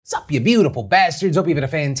Sup, you beautiful bastards? Hope you've had a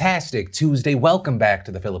fantastic Tuesday. Welcome back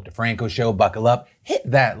to the Philip DeFranco Show. Buckle up, hit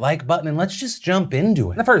that like button, and let's just jump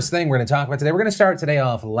into it. The first thing we're going to talk about today, we're going to start today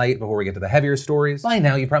off light before we get to the heavier stories. By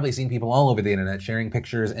now, you've probably seen people all over the internet sharing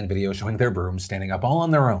pictures and videos showing their brooms standing up all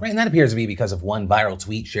on their own. Right, and that appears to be because of one viral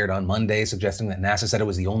tweet shared on Monday suggesting that NASA said it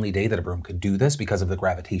was the only day that a broom could do this because of the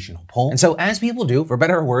gravitational pull. And so, as people do, for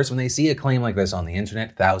better or worse, when they see a claim like this on the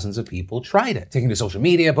internet, thousands of people tried it. Taking to social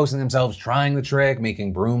media, posting themselves trying the trick,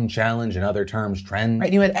 making broom challenge and other terms trend. Right,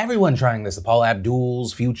 and you had everyone trying this, the Paul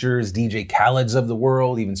Abduls, Futures, DJ Khaled's of the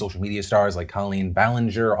world, even social media stars like Colleen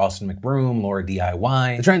Ballinger, Austin McBroom, Laura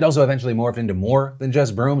DIY. The trend also eventually morphed into more than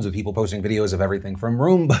just brooms, with people posting videos of everything from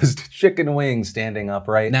Roombas to chicken wings standing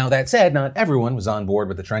upright. Now that said, not everyone was on board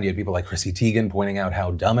with the trend. You had people like Chrissy Teigen pointing out how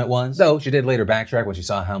dumb it was, though she did later backtrack when she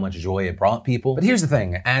saw how much joy it brought people. But here's the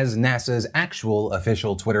thing, as NASA's actual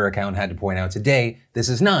official Twitter account had to point out today, this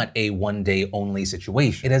is not a one-day only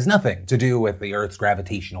situation. It has nothing to do with the Earth's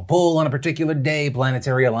gravitational pull on a particular day,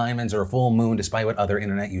 planetary alignments, or a full moon, despite what other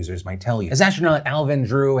internet users might tell you. As astronaut Alvin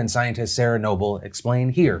Drew and scientist Sarah Noble explain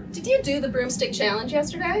here. Did you do the broomstick challenge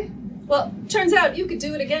yesterday? Well, turns out you could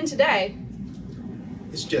do it again today.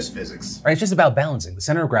 It's just physics. Right, it's just about balancing. The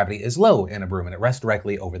center of gravity is low in a broom and it rests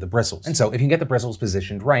directly over the bristles. And so if you can get the bristles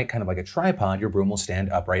positioned right, kind of like a tripod, your broom will stand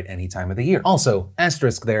upright any time of the year. Also,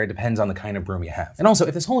 asterisk there, it depends on the kind of broom you have. And also,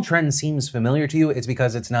 if this whole trend seems familiar to you, it's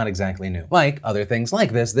because it's not exactly new. Like other things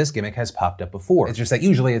like this gimmick has popped up before. It's just that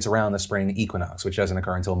usually it's around the spring equinox, which doesn't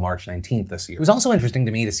occur until March 19th this year. It was also interesting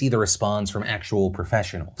to me to see the response from actual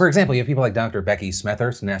professionals. For example, you have people like Dr. Becky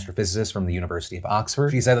Smethurst, an astrophysicist from the University of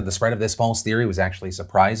Oxford. She said that the spread of this false theory was actually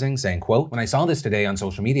surprising, saying, quote, "When I saw this today on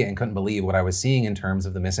social media and couldn't believe what I was seeing in terms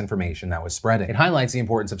of the misinformation that was spreading. It highlights the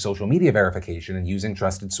importance of social media verification and using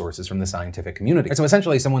trusted sources from the scientific community." So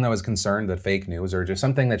essentially someone that was concerned that fake news or just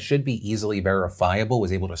something that should be easily verifiable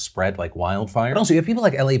was able to spread like wildfire. But also you have people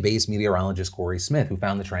like LA-based meteorologist Corey Smith, who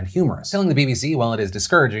found the trend humorous, telling the BBC, while it is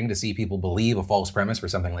discouraging to see people believe a false premise for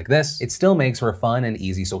something like this, it still makes for a fun and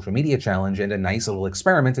easy social media challenge and a nice little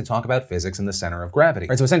experiment to talk about physics in the center of gravity.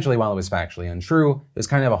 Right, so essentially while it was factually untrue, it was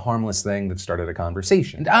kind of a harmless thing that started a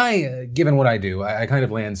conversation. And I, given what I do, I kind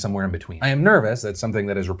of land somewhere in between. I am nervous that something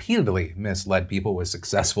that has repeatedly misled people was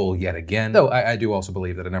successful yet again, though I do also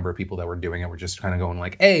believe that a number of people that were doing it were just kind of going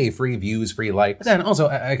like, hey, free views, free likes. But then also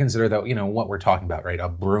I consider that, you know, what we're talking about, right? A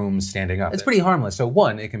broom standing up. It's pretty harmless. So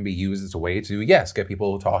one, it can be used as a way to, yes, get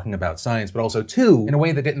people talking about science, but also two, in a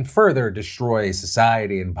way that didn't further destroy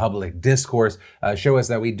society and public discourse, show us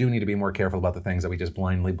that we do need to be more careful about the things that we just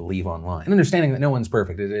blindly believe online. And understanding that no one's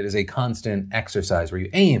perfect. It is a constant exercise where you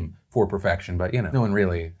aim for perfection, but you know, no one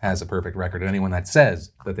really has a perfect record. And anyone that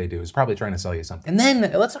says that they do is probably trying to sell you something. And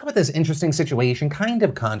then let's talk about this interesting situation, kind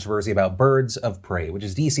of controversy about Birds of Prey, which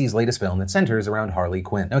is DC's latest film that centers around Harley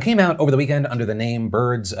Quinn. Now it came out over the weekend under the name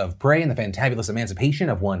Birds of Prey and the Fantabulous Emancipation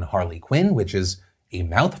of One Harley Quinn, which is a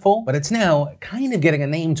mouthful, but it's now kind of getting a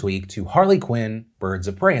name tweak to Harley Quinn Birds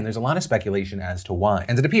of Prey, and there's a lot of speculation as to why.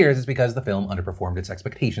 And it appears it's because the film underperformed its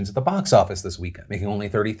expectations at the box office this weekend, making only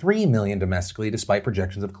 $33 million domestically despite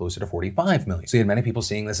projections of closer to $45 million. So you had many people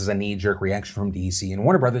seeing this as a knee-jerk reaction from DC and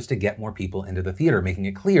Warner Brothers to get more people into the theater, making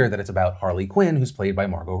it clear that it's about Harley Quinn, who's played by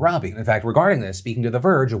Margot Robbie. And in fact, regarding this, speaking to The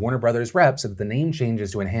Verge, a Warner Brothers rep said that the name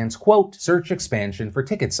changes to enhance, quote, search expansion for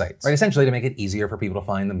ticket sites, right? Essentially to make it easier for people to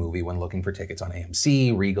find the movie when looking for tickets on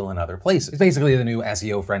AMC, Regal, and other places. It's basically the new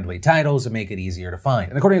SEO-friendly titles to make it easier to find.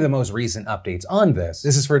 And according to the most recent updates on this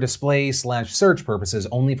is for display/search purposes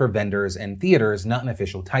only for vendors and theaters, not an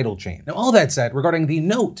official title change. Now, all that said, regarding the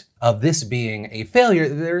note of this being a failure,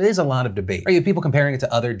 there is a lot of debate. You have people comparing it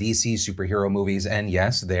to other DC superhero movies, and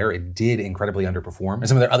yes, it did incredibly underperform. And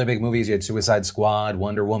some of their other big movies, you had Suicide Squad,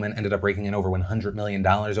 Wonder Woman, ended up raking in over $100 million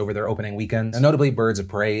over their opening weekends. Now, notably, Birds of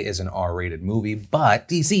Prey is an R-rated movie, but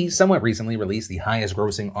DC somewhat recently released the highest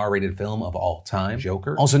grossing R-rated film of all time,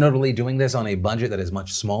 Joker. Also notably doing this on a budget that is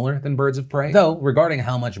much smaller than Birds of Prey. Though, regarding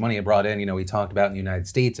how much money it brought in, you know, we talked about in the United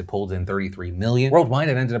States, it pulled in $33 million. Worldwide,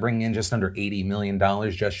 it ended up bringing in just under $80 million,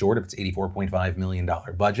 just short of its $84.5 million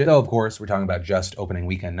budget. Though, of course, we're talking about just opening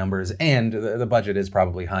weekend numbers, and the budget is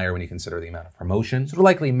probably higher when you consider the amount of promotion. So it'll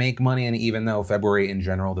likely make money, and even though February in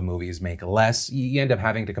general, the movies make less, you end up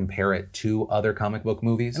having to compare it to other comic book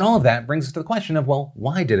movies. And all of that brings us to the question of, well,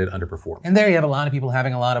 why did it underperform? And there you have a lot of people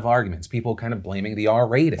having a lot of arguments, people kind of blaming the R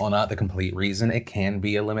rating. While not the complete reason, it can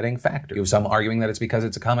be a limiting factor. You have some arguing that it's because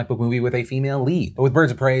it's a comic book movie with a female lead. But with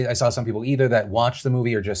Birds of Prey, I saw some people either that watched the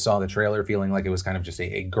movie or just saw the trailer feeling like it was kind of just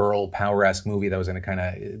a girl girl power-esque movie that was going to kind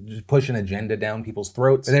of push an agenda down people's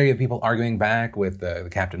throats. But there you have people arguing back with the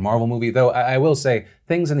Captain Marvel movie, though I will say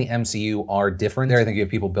things in the MCU are different. There I think you have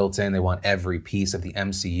people built in, they want every piece of the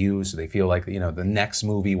MCU, so they feel like, you know, the next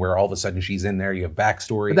movie where all of a sudden she's in there, you have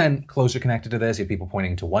backstory. But then closer connected to this, you have people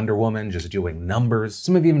pointing to Wonder Woman, just doing numbers.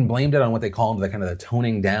 Some have even blamed it on what they called the kind of the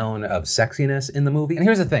toning down of sexiness in the movie. And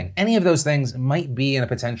here's the thing, any of those things might be in a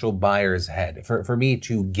potential buyer's head. For me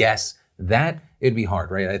to guess that, it'd be hard,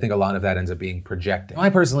 right? I think a lot of that ends up being projected.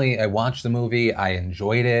 I watched the movie, I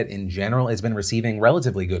enjoyed it. In general, it's been receiving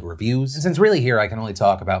relatively good reviews. And since really here I can only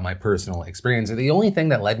talk about my personal experience, the only thing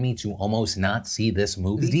that led me to almost not see this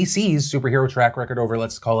movie is DC's superhero track record over,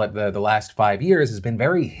 let's call it the last 5 years, has been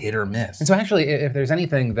very hit or miss. And so actually, if there's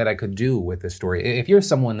anything that I could do with this story, if you're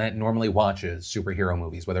someone that normally watches superhero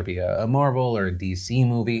movies, whether it be a Marvel or a DC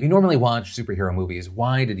movie, if you normally watch superhero movies,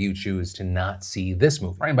 why did you choose to not see this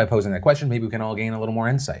movie? Right, and by posing that question, maybe we can all gain a little more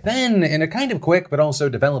insight. Then, in a kind of quick but also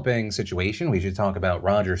developing situation, we should talk about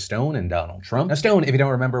Roger Stone and Donald Trump. Now, Stone, if you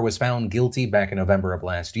don't remember, was found guilty back in November of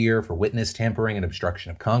last year for witness tampering and obstruction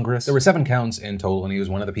of Congress. There were 7 counts in total, and he was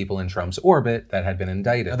one of the people in Trump's orbit that had been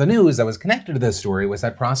indicted. Now, the news that was connected to this story was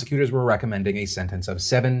that prosecutors were recommending a sentence of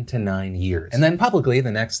 7 to 9 years. And then publicly,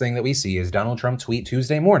 the next thing that we see is Donald Trump tweet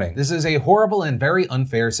Tuesday morning, "This is a horrible and very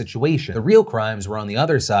unfair situation. The real crimes were on the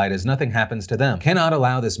other side as nothing happens to them. Cannot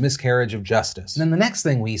allow this miscarriage of justice." And then the next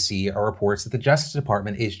thing we see are reports that the Justice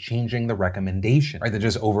Department is changing the recommendation, right? They're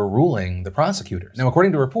just overruling the prosecutors. Now,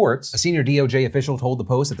 according to reports, a senior DOJ official told the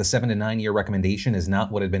Post that the 7 to 9 year recommendation is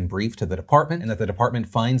not what had been briefed to the department, and that the department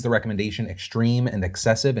finds the recommendation extreme and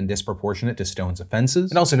excessive and disproportionate to Stone's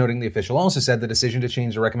offenses. And also noting, the official also said the decision to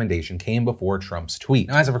change the recommendation came before Trump's tweet.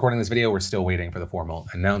 Now, as of recording this video, we're still waiting for the formal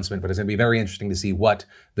announcement, but it's going to be very interesting to see what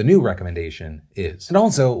the new recommendation is. And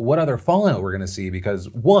also, what other fallout we're going to see, because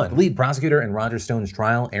one, the lead prosecutor in Roger Stone's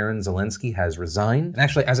trial, Aaron Zelensky, has resigned. And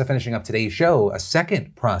actually, as of finishing up today's show, a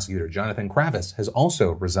second prosecutor, Jonathan Kravis, has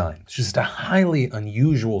also resigned. It's just a highly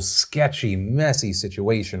unusual, sketchy, messy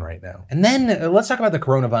situation right now. And then let's talk about the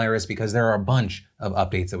coronavirus, because there are a bunch of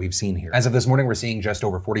updates that we've seen here. As of this morning, we're seeing just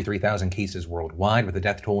over 43,000 cases worldwide, with the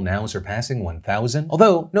death toll now surpassing 1,000.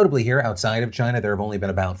 Although, notably here, outside of China, there have only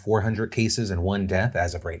been about 400 cases and 1 death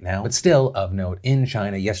as of right now. But still, of note, in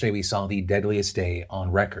China, yesterday we saw the deadliest day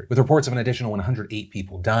on record, with reports of an additional 108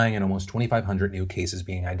 people dying and almost 2,500 new cases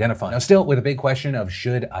being identified. Now, still, with a big question of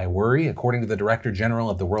should I worry, according to the Director General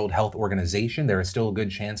of the World Health Organization, there is still a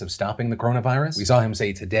good chance of stopping the coronavirus. We saw him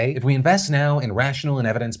say today, if we invest now in rational and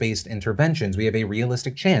evidence-based interventions, we have a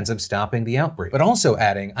realistic chance of stopping the outbreak. But also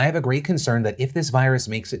adding, I have a great concern that if this virus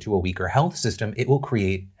makes it to a weaker health system, it will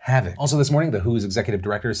create havoc. Also this morning, the WHO's executive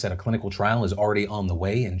director said a clinical trial is already on the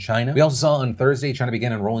way in China. We also saw on Thursday China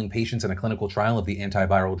began enrolling patients in a clinical trial of the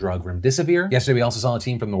antiviral drug remdesivir. Yesterday, we also saw a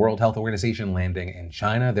team from the World Health Organization landing in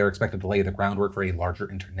China. They're expected to lay the groundwork for a larger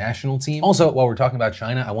international team. Also, while we're talking about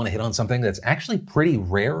China, I want to hit on something that's actually pretty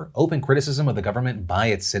rare: open criticism of the government by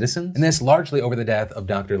its citizens. And this largely over the death of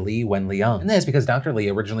Dr. Li Wenliang. And this because Dr. Li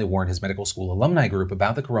originally warned his medical school alumni group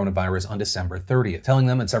about the coronavirus on December 30th, telling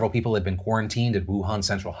them that several people had been quarantined at Wuhan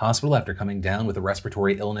Central Hospital after coming down with a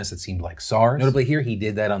respiratory illness that seemed like SARS. Notably here, he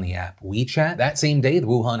did that on the app WeChat. That same day, the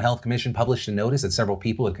Wuhan Health Commission published a notice that several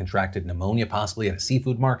people had contracted pneumonia, possibly at a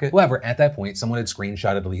seafood market. However, at that point, someone had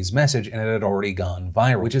screenshotted Li's message and it had already gone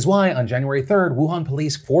viral, which is why on January 3rd, Wuhan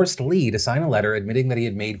police forced Li to sign a letter admitting that he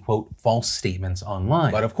had made, quote, false statements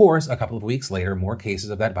online. But of course, a couple of weeks later, more cases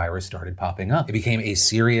of that virus started popping up. It became a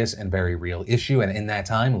serious and very real issue, and in that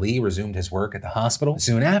time, Li resumed his work at the hospital.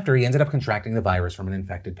 Soon after, he ended up contracting the virus from an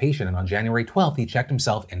infected patient, and on January 12th, he checked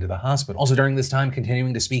himself into the hospital. Also during this time,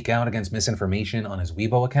 continuing to speak out against misinformation on his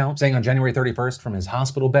Weibo account, saying on January 31st from his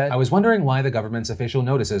hospital bed, I was wondering why the government's official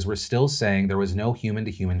notices were still saying there was no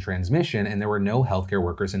human-to-human transmission and there were no healthcare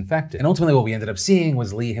workers infected. And ultimately what we ended up seeing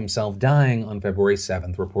was Li himself dying on February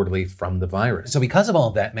 7th, reportedly from the virus. So because of all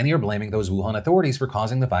of that, many are blaming those Wuhan authorities for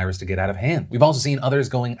causing the virus to get out of hand. We've also seen others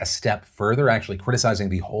going a step further, actually criticizing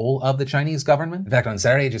the whole of the Chinese government. In fact, on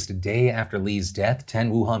Saturday, just a day after Li's death,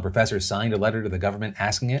 10 Wuhan professors signed a letter to the government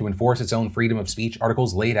asking it to enforce its own freedom of speech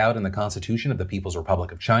articles laid out in the Constitution of the People's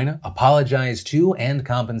Republic of China, apologize to and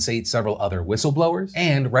compensate several other whistleblowers,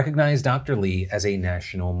 and recognize Dr. Li as a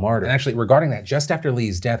national martyr. And actually, regarding that, just after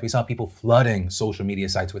Li's death, we saw people flooding social media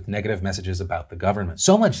sites with negative messages about the government.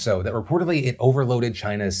 So much so that reportedly it overloaded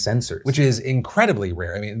China's censors, which is incredibly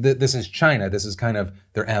rare. I mean, this is China. This is kind of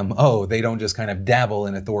their MO. They don't just kind of dabble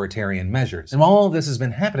in authoritarian measures. And while all of this has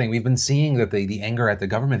been happening, we've been seeing that the anger at the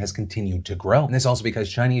government has continued to grow. And this also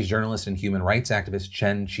because Chinese journalist and human rights activist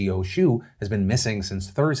Chen Qiushu has been missing since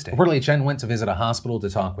Thursday. Reportedly, Chen went to visit a hospital to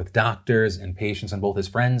talk with doctors and patients, and both his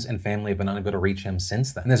friends and family have been unable to reach him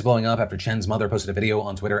since then. And this is blowing up after Chen's mother posted a video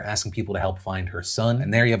on Twitter asking people to help find her son.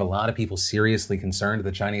 And there you have a lot of people seriously concerned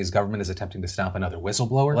the Chinese government is attempting to stop another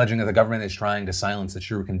whistleblower, alleging that the government is trying to silence the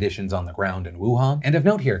true conditions on the ground in Wuhan. And of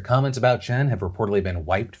note here, comments about Chen have reportedly been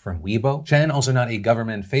wiped from Weibo. Chen, also not a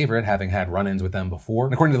government favorite, having had run-ins with them before.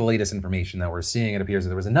 And according to the latest information that we're seeing, it appears that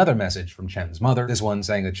there was another message from Chen's mother, this one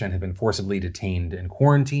saying that Chen had been forcibly detained and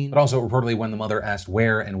quarantined, but also reportedly when the mother asked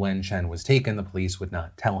where and when Chen was taken, the police would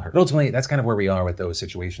not tell her. But ultimately, that's kind of where we are with those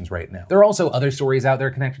situations right now. There are also other stories out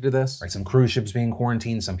there connected to this, right? Some cruise ships being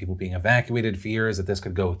quarantined, some people being evacuated, fears that this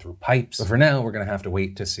could go through pipes. But for now, we're gonna have to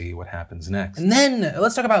wait to see what happens next. And then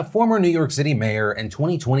let's talk about former New York City mayor and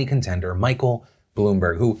 2020 contender Michael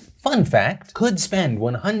Bloomberg, who, fun fact, could spend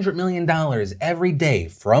 $100 million every day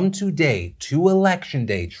from today to election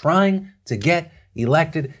day trying to get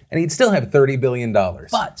elected, and he'd still have $30 billion.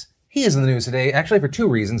 But he is in the news today, actually for two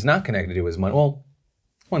reasons, not connected to his money. Well,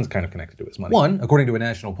 one's kind of connected to his money. One, according to a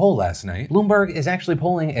national poll last night, Bloomberg is actually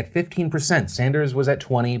polling at 15%. Sanders was at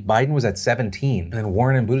 20, Biden was at 17, and then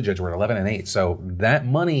Warren and Buttigieg were at 11 and 8. So that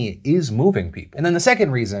money is moving people. And then the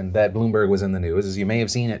second reason that Bloomberg was in the news is you may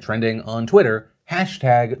have seen it trending on Twitter,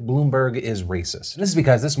 #Bloomberg is racist. And this is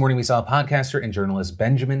because this morning we saw podcaster and journalist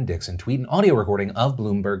Benjamin Dixon tweet an audio recording of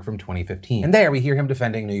Bloomberg from 2015. And there we hear him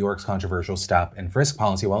defending New York's controversial stop and frisk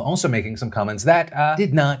policy while also making some comments that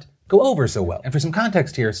did not go over so well. And for some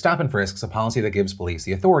context here, stop and frisk is a policy that gives police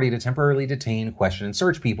the authority to temporarily detain, question, and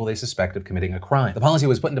search people they suspect of committing a crime. The policy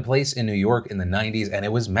was put into place in New York in the 90s, and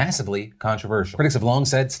it was massively controversial. Critics have long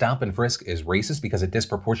said stop and frisk is racist because it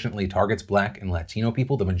disproportionately targets Black and Latino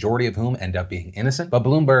people, the majority of whom end up being innocent. But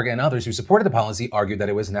Bloomberg and others who supported the policy argued that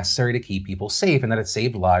it was necessary to keep people safe and that it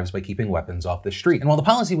saved lives by keeping weapons off the street. And while the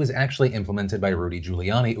policy was actually implemented by Rudy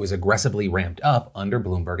Giuliani, it was aggressively ramped up under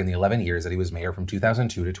Bloomberg in the 11 years that he was mayor from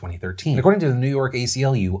 2002 to 2013. According to the New York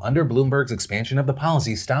ACLU, under Bloomberg's expansion of the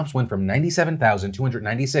policy, stops went from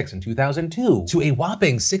 97,296 in 2002 to a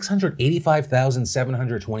whopping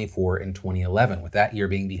 685,724 in 2011, with that year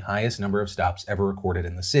being the highest number of stops ever recorded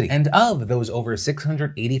in the city. And of those over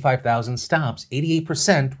 685,000 stops,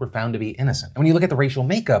 88% were found to be innocent. And when you look at the racial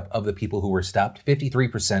makeup of the people who were stopped,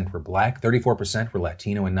 53% were Black, 34% were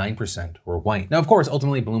Latino, and 9% were white. Now, of course,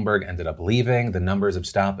 ultimately Bloomberg ended up leaving. The numbers of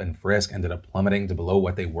stop and frisk ended up plummeting to below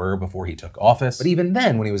what they were before he took office. But even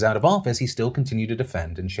then, when he was out of office, he still continued to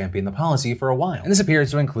defend and champion the policy for a while. And this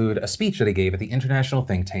appears to include a speech that he gave at the international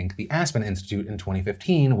think tank, the Aspen Institute, in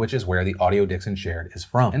 2015, which is where the audio Dixon shared is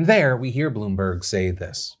from. And there, we hear Bloomberg say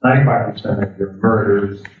this. 95% of your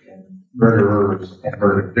murderers and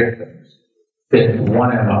murder victims fit one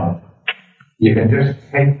MO. You can just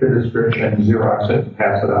take the description, Xerox it, and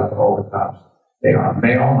pass it out to all the cops. They are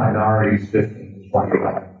male minorities, 15 to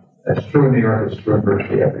 25. That's true in New York, it's true in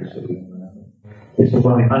virtually every city. It's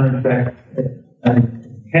one of the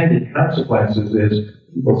unintended consequences is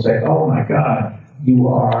people say, oh my God, you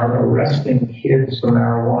are arresting kids for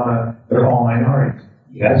marijuana, they're all minorities.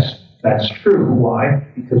 Yes, that's true. Why?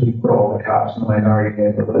 Because we put all the cops in the minority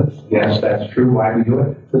neighborhoods. Yes, that's true. Why we do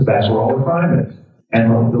it? Because that's where all the crime is.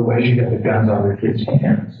 And the way you get the guns out of the kids'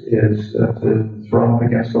 hands is to throw them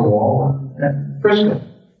against the wall and frisk them.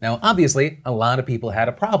 Now, obviously, a lot of people had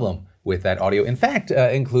a problem with that audio, in fact,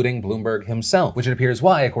 including Bloomberg himself, which it appears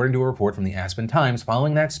why, according to a report from the Aspen Times,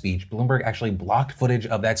 following that speech, Bloomberg actually blocked footage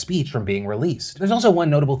of that speech from being released. There's also one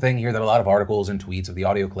notable thing here that a lot of articles and tweets of the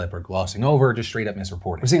audio clip are glossing over, just straight up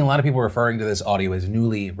misreporting. We're seeing a lot of people referring to this audio as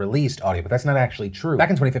newly released audio, but that's not actually true. Back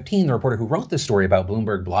in 2015, the reporter who wrote this story about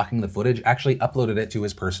Bloomberg blocking the footage actually uploaded it to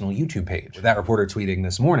his personal YouTube page. With that reporter tweeting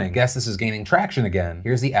this morning, guess this is gaining traction again.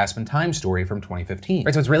 Here's the Aspen Times story from 2015.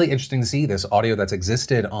 Right, so it's really interesting to see this audio that's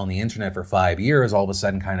existed on the internet for 5 years all of a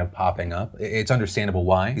sudden kind of popping up. It's understandable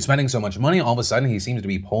why. He's spending so much money, all of a sudden he seems to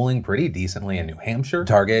be polling pretty decently in New Hampshire.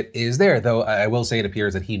 Target is there, though I will say it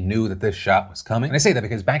appears that he knew that this shot was coming. And I say that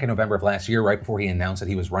because back in November of last year, right before he announced that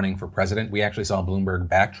he was running for president, we actually saw Bloomberg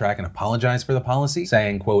backtrack and apologize for the policy,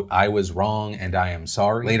 saying, quote, I was wrong and I am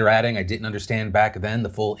sorry. Later adding, I didn't understand back then the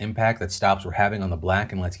full impact that stops were having on the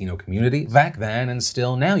Black and Latino community. Back then and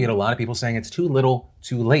still now, you had a lot of people saying it's too little,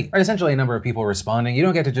 too late. Right, essentially a number of people responding, you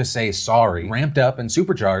don't get to just say sorry, ramped up and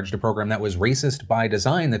supercharged a program that was racist by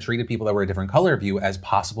design that treated people that were a different color of you as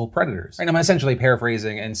possible predators. Right, I'm essentially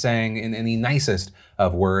paraphrasing and saying in the nicest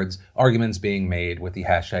of words, arguments being made with the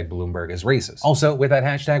hashtag Bloomberg is racist. Also, with that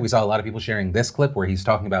hashtag, we saw a lot of people sharing this clip where he's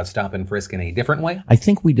talking about stop and frisk in a different way. I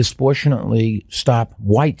think we disproportionately stop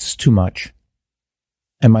whites too much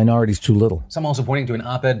and minorities too little. Some also pointing to an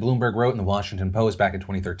op-ed Bloomberg wrote in the Washington Post back in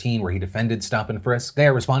 2013 where he defended stop and frisk. They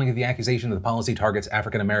are responding to the accusation that the policy targets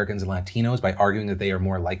African Americans and Latinos by arguing that they are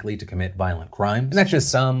more likely to commit violent crimes. And that's just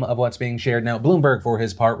some of what's being shared. Now, Bloomberg, for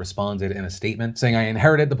his part, responded in a statement saying, "I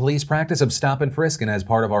inherited the police practice of stop and frisk, and as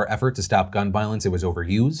part of our effort to stop gun violence, it was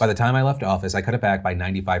overused. By the time I left office, I cut it back by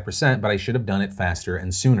 95%, but I should have done it faster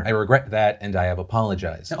and sooner. I regret that, and I have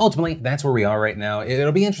apologized." Now, ultimately, that's where we are right now.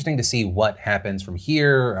 It'll be interesting to see what happens from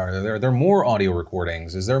here. Are there more audio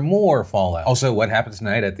recordings? Is there more fallout? Also, what happens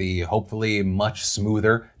tonight at the hopefully much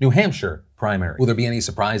smoother New Hampshire primary? Will there be any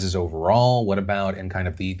surprises overall? What about in kind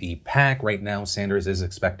of the pack? Right now, Sanders is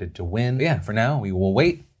expected to win. But yeah, for now, we will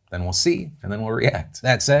wait. Then we'll see, and then we'll react.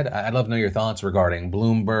 That said, I'd love to know your thoughts regarding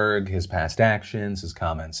Bloomberg, his past actions, his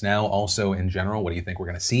comments now. Also, in general, what do you think we're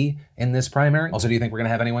going to see in this primary? Also, do you think we're going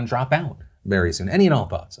to have anyone drop out very soon? Any and all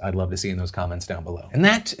thoughts I'd love to see in those comments down below. And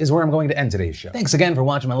that is where I'm going to end today's show. Thanks again for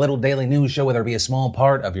watching my little daily news show, whether it be a small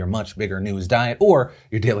part of your much bigger news diet or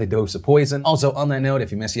your daily dose of poison. Also, on that note,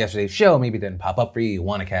 if you missed yesterday's show, maybe it didn't pop up for you, you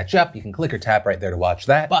want to catch up, you can click or tap right there to watch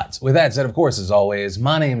that. But with that said, of course, as always,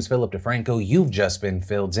 my name's Philip DeFranco. You've just been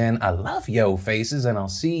filled in. I love yo faces, and I'll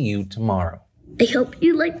see you tomorrow. I hope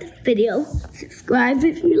you liked the video. Subscribe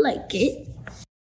if you like it.